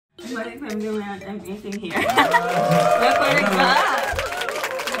Balik family ngayon, I'm eating here. Balik ba?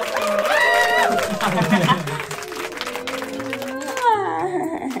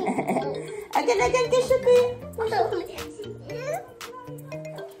 Agad-agad ka siya, kuya.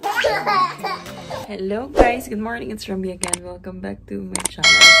 Hello guys, good morning. It's Rambi again. Welcome back to my channel.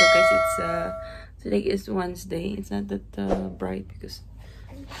 So guys, it's today is Wednesday. It's not that bright because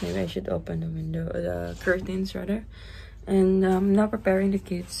maybe I should open the curtains rather. And I'm now preparing the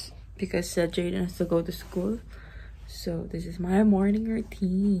kids because Jaden has to go to school. So this is my morning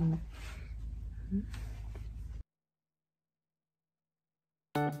routine.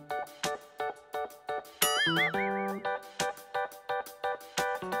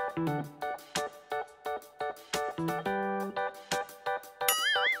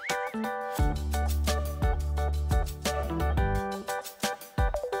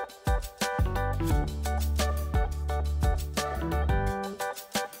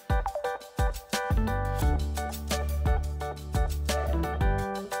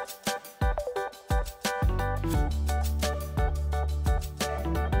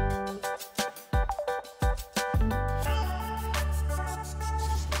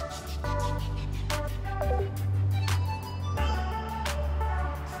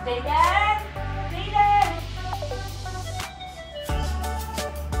 Jaden! Jaden!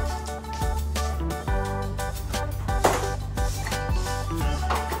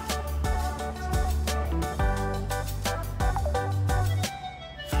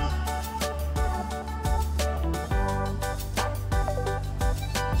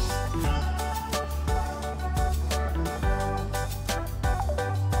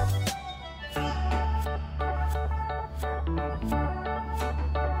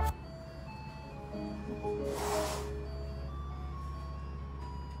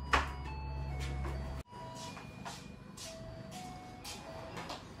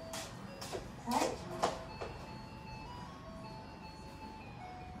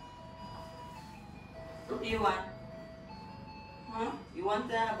 What do you want? Huh? You want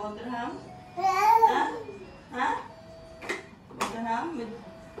the butter ham? Huh? Huh? Butter ham with...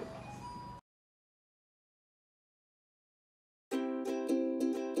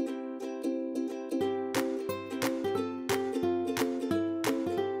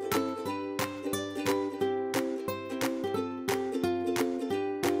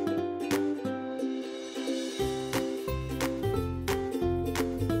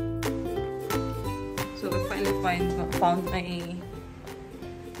 So I finally found my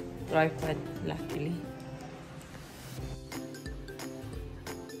tripod, luckily.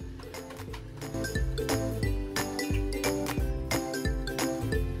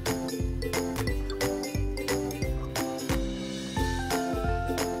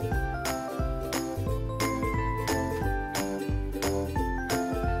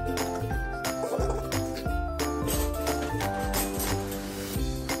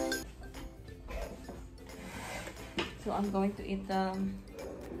 So I'm going to eat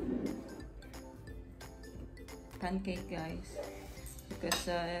pancake, guys, because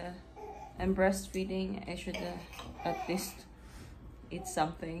I'm breastfeeding. I should at least eat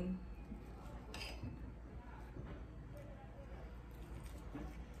something.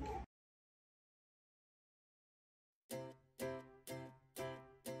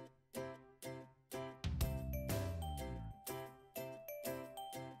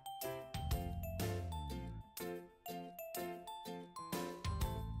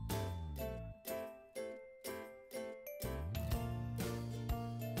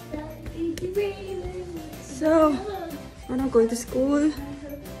 So, we're now going to school.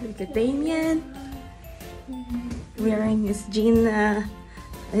 Look at Damien wearing his jean and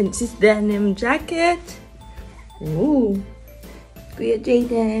his denim jacket. Ooh, Kuya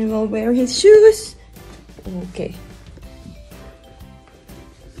Jaden will wear his shoes. Okay.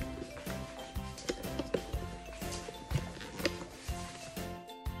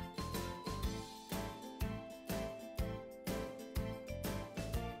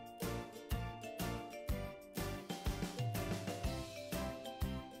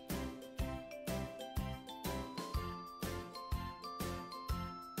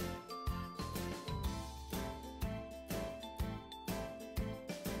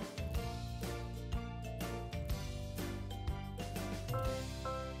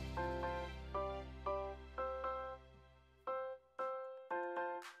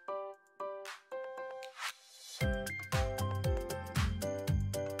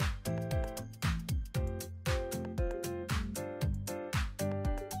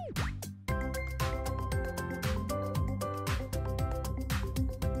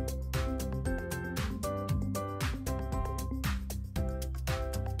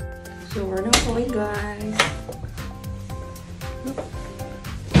 So we're now going, guys.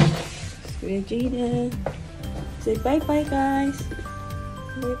 Kuya Jaden. Say bye-bye, guys.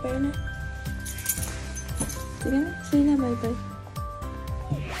 Bye-bye na. Sige na. Say na bye-bye.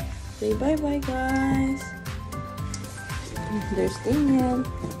 Say bye-bye, guys. There's Damian.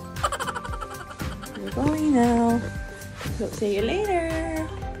 We're going now. So, see you later.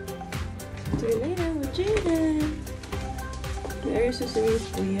 See you later with Jaden. There's a serious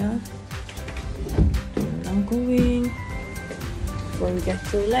kuya. I'm going. Before we get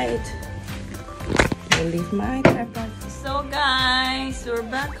too late, I'll leave my tripod. So guys, we're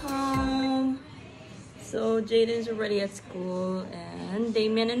back home. So Jaden's already at school and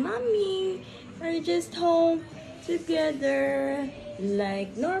Damien and Mommy are just home together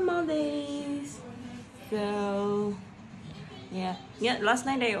like normal days. So yeah, last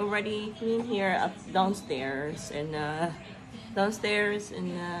night I already cleaned here up downstairs and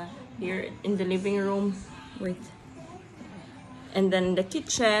here in the living room. Wait. And then the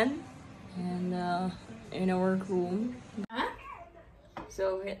kitchen and in our room. Huh?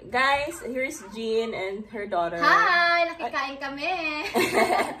 So guys, here's Jean and her daughter. Hi! Nakikain kami!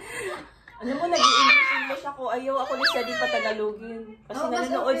 Alam mo, nag-i-English ako. Ayaw ako ni Sadie pa Tagalogin. Kasi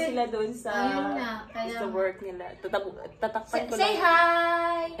nanonood sila doon sa work nila. Tatakpan ko lang. Say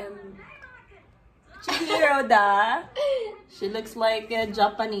hi! Chihiro da. She looks like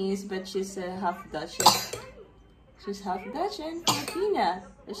Japanese, but she's half Dutch. She's half Dutch and Filipina.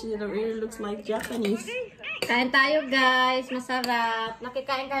 She really looks like Japanese. Kain tayo, guys. Masarap.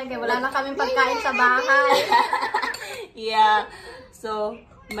 Nakikain kaya wala na kaming pagkain sa bahay. Yeah. So,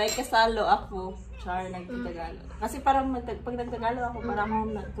 may kasalo ako. Char, nagtagalog. Kasi parang pag nagtagalog ako, parang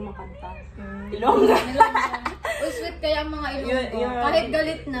ako kumakanta. Ilongga. Uy, sweet kaya ang mga Ilonggo. Kahit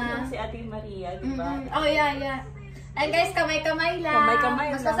galit na. Si Ate Maria, di ba? Oh, yeah. And guys, kamay-kamay lang. Kamay-kamay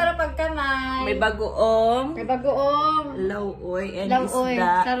lang. Mas masarap pag kamay. May bagoong. May bagoong. Lauoy and Lauoy.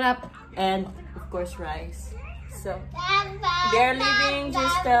 isda. Sarap. And, of course, rice. So, they're living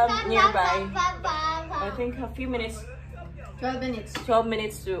just nearby. I think a few minutes. 12 minutes. 12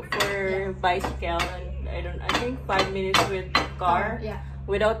 minutes for bicycle. And I think 5 minutes with car. Yeah.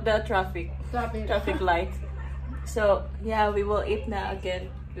 Without the traffic light. So, yeah, we will eat now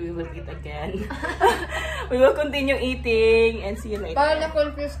again. We will eat again. We will continue eating and see you later. Parang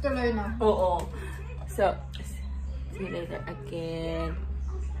na-confused tuloy na. Oo. So, see you later again.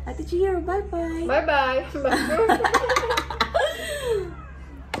 Ate Chihiro, bye-bye. Bye-bye. So,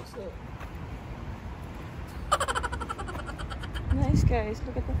 nice guys,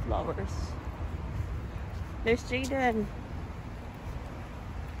 look at the flowers. There's Jaden.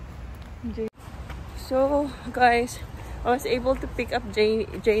 So, guys, I was able to pick up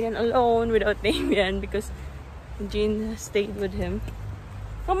Jaden alone without Damien because Jean stayed with him.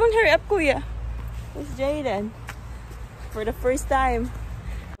 Come on, hurry up, Kuya. It's Jaden. For the first time.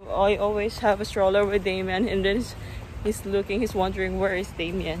 I always have a stroller with Damien and then he's wondering where is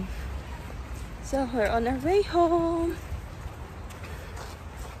Damien. So we're on our way home.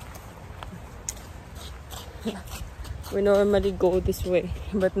 We normally go this way,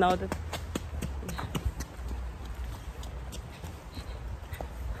 but now that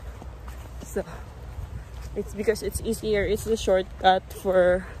so it's because it's easier. It's a shortcut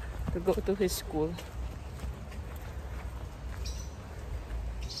to go to his school.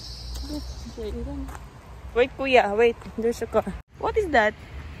 Wait, Kuya, wait. There's a car. What is that?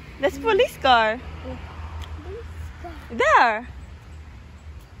 That's police car. There.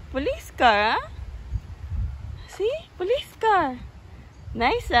 Police car, huh? See? Police car.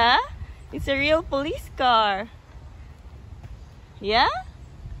 Nice, huh? It's a real police car. Yeah?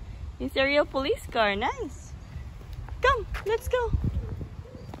 It's a real police car. Nice. Come, let's go.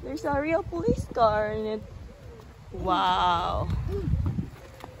 There's a real police car in it. Wow.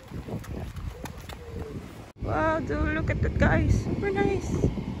 Wow, dude, look at that, guys. Super nice.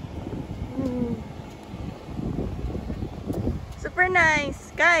 Super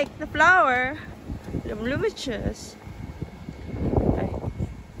nice. Kijk, the flower. The bloemetjes.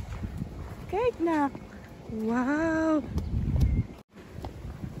 Kijk, nak. Wow.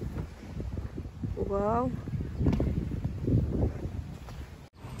 Wow.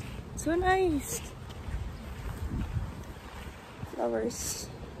 So nice. Flowers.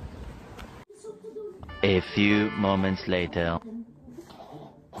 A few moments later.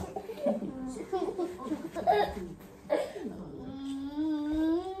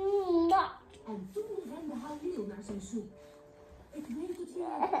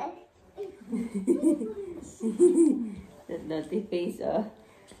 That dirty face,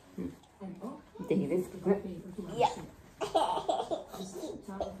 David. Yeah.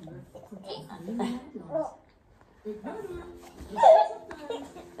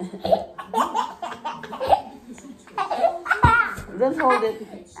 Don't hold it.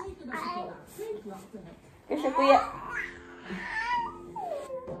 Kasi kuya.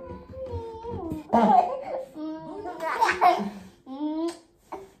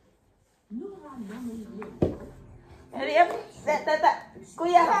 Hurry up. Tata.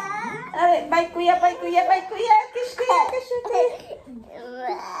 Kuya. Bye kuya, bye kuya, bye kuya. Kiss kuya, kiss kuya.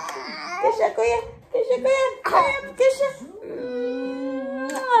 Kiss kuya. Kiss kuya. Kiss.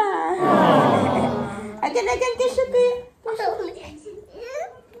 Again, kiss kuya. Don't.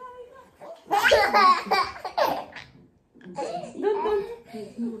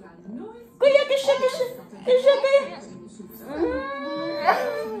 Kuya, kiss kuya. Kiss kuya.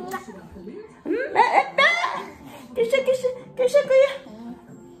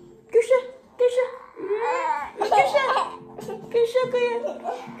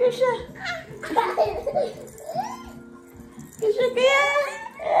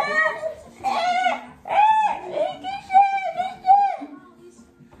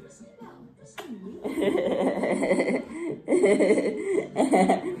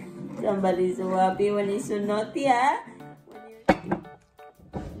 Somebody's so happy when he's so naughty, huh?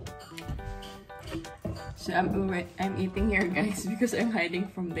 So I'm eating here, guys, because I'm hiding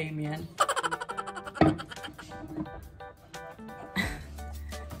from Damien.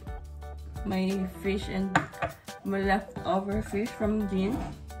 My fish and my leftover fish from Jean,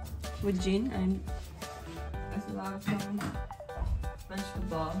 and as well as some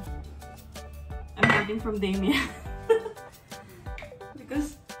vegetable. I'm hiding from Damien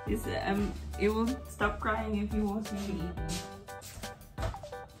because he won't stop crying if he wants me to eat.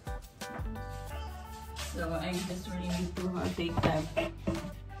 So I just really need to take time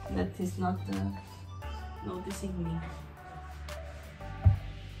that he's not noticing me.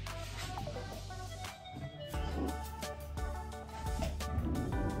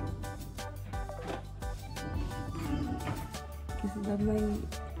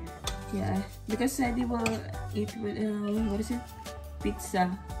 Because Sadie will eat with what is it? Pizza.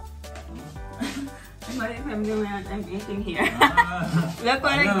 What if I'm doing it? I'm eating here. Look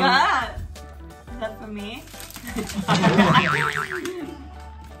what I got. Is that for me?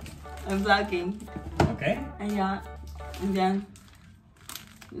 I'm vlogging. Okay. Yeah. And then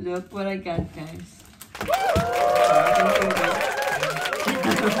look what I got, guys.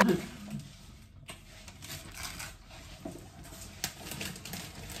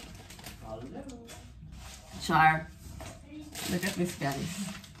 Char. Look at this, guys.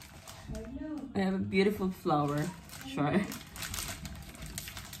 I have a beautiful flower. Char.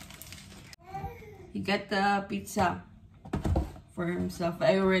 He got the pizza for himself.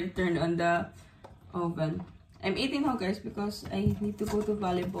 I already turned on the oven. I'm eating now, guys, because I need to go to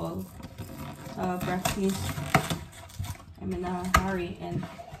volleyball practice. I'm in a hurry. And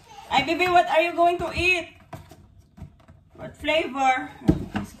hey, baby, what are you going to eat? What flavor?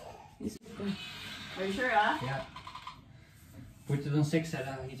 Are you sure, huh? Yeah. Put it on 6 at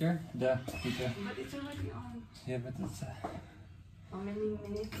the heater. The heater. But it's already on. Yeah, but it's. How many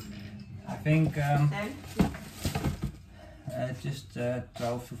minutes? I think 10? just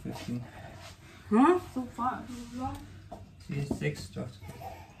 12 to 15. Huh? So far. See, 6, 12 to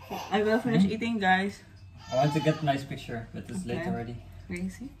 15. I will finish eating, guys. I want to get a nice picture, but it's late already.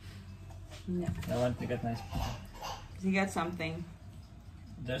 Crazy? Yeah. I want to get a nice picture. You got something.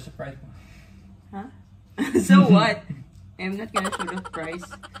 There's a price. Huh? So what? I'm not gonna show the price,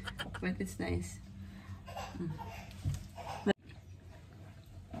 but it's nice.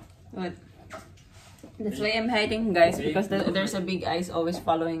 But that's why I'm hiding, guys, because there's a big eyes always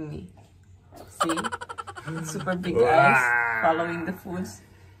following me. See? Super big eyes following the foods.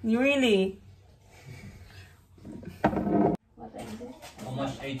 Really? What time is it?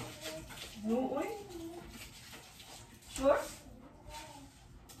 Almost 8. No, wait. Sure?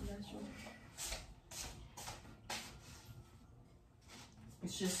 Not sure.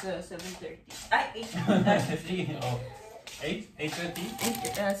 It's just 7:30. 8. Oh, 8? 8:30?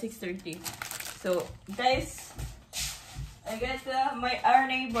 6:30. So, guys, I got our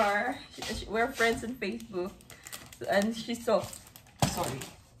neighbor. We're friends on Facebook, and she saw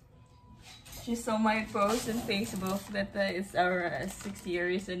my post on Facebook that it's our 6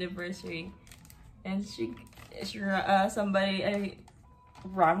 years anniversary, and somebody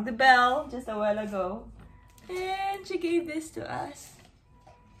rang the bell just a while ago, and she gave this to us.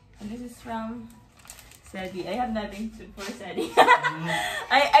 And this is from Sadie. I have nothing for Sadie.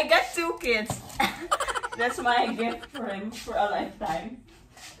 I got 2 kids. That's my gift for him for a lifetime.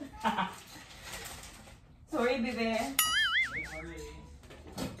 Sorry, baby.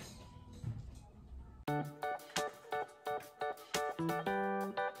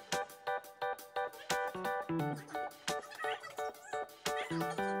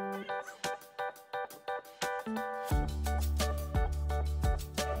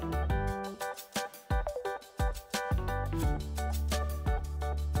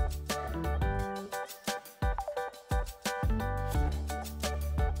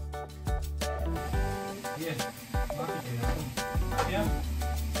 Yes. Yeah.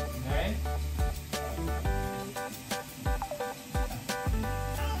 Nee.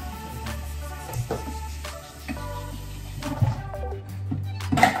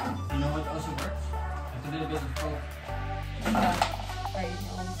 You know what also works? Add a little bit of coke. I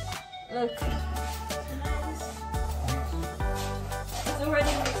know. Look. It's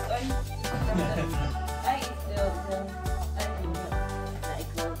already mixed on. I still I think like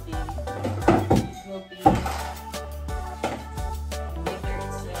it will be later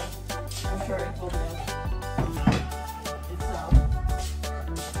it's I'm sure it will melt itself.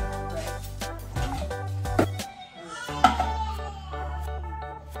 Right.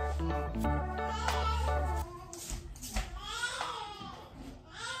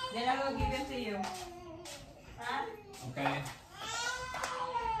 Then I will give it to you. Huh? Okay.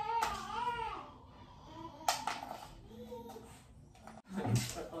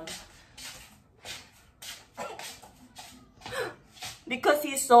 Because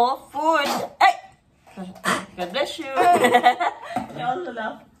he saw food. Hey! God bless you. You also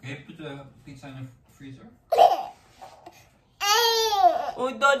laugh. Okay, put the pizza in the freezer.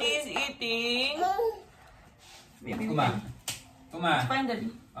 Oh, Daddy is eating. Maybe Come on. Come on. Finally.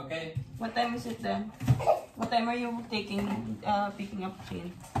 Okay. What time is it then? What time are you picking up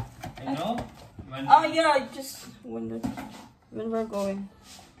Jane? You know? When Oh yeah, just when we're going.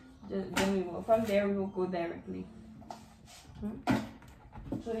 Then we will. From there we will go directly.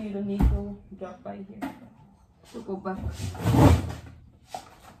 So you don't need to drop by here. To go back.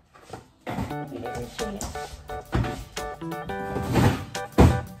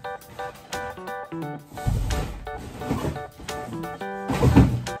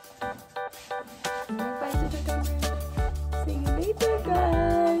 Bye to the camera. See you later,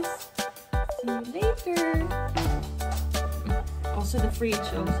 guys. See you later. Also the fridge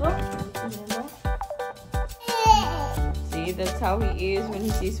also. See, that's how he is when he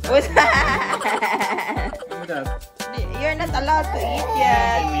sees food. You're not allowed to eat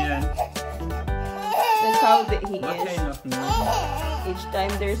yet. That's how he is. Each time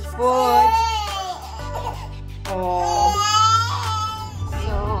there's food. Oh.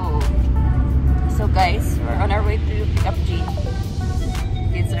 So guys, we're on our way to pick up Jean.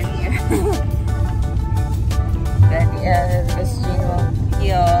 Kids are here. Because Jean will.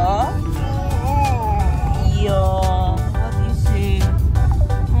 Yeah. Yeah. What do you say?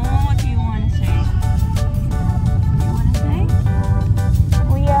 Oh, what do you want to say? You want to say?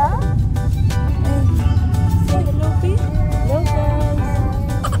 Oh yeah? Say hello, babe. Hello, guys.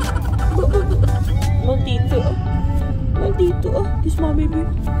 Maldito. Maldito. Kiss mommy,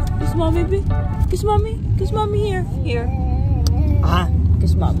 babe. Kiss mommy, babe. Kiss mommy. Kiss mommy here. Here. Ah,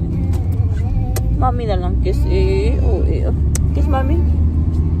 kiss mommy. Mommy na lang kiss eh. Oh, eh. Kiss mommy.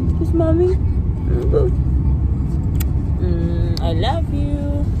 Kiss mommy. I love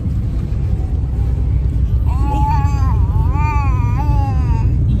you.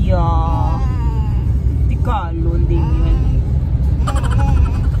 Yeah. Tikalon din yan.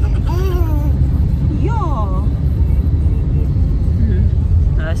 Yeah.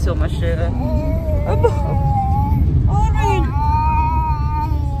 So much.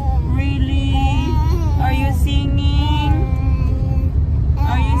 Really? Are you singing?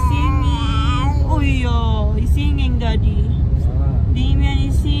 Are you singing? Oh yeah, he's singing, Daddy. Damian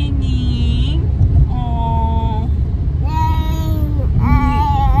is singing. Oh.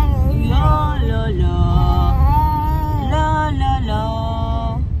 Yeah, la la. La la la.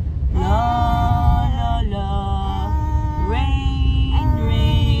 La la la. Rain,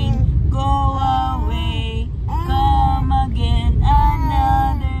 rain, go away. Come again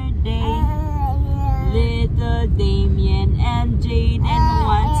another day. Little Damien and Jaden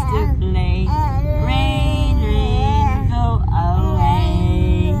wants to play. Rain, rain, go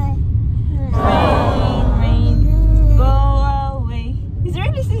away. Rain, rain, go away. He's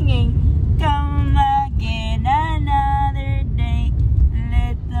really singing. Come again another day.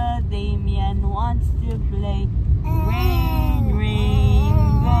 Little Damien wants to play. Rain, rain,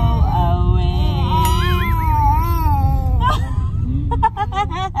 go away.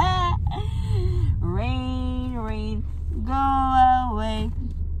 Rain, rain, go away.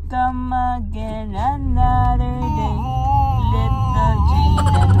 Come again another day. Little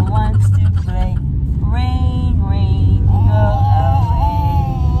Jaden wants to play. Rain, rain, go away.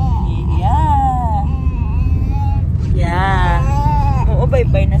 Yeah. Yeah. Oo,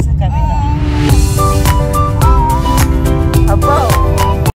 bye-bye na sa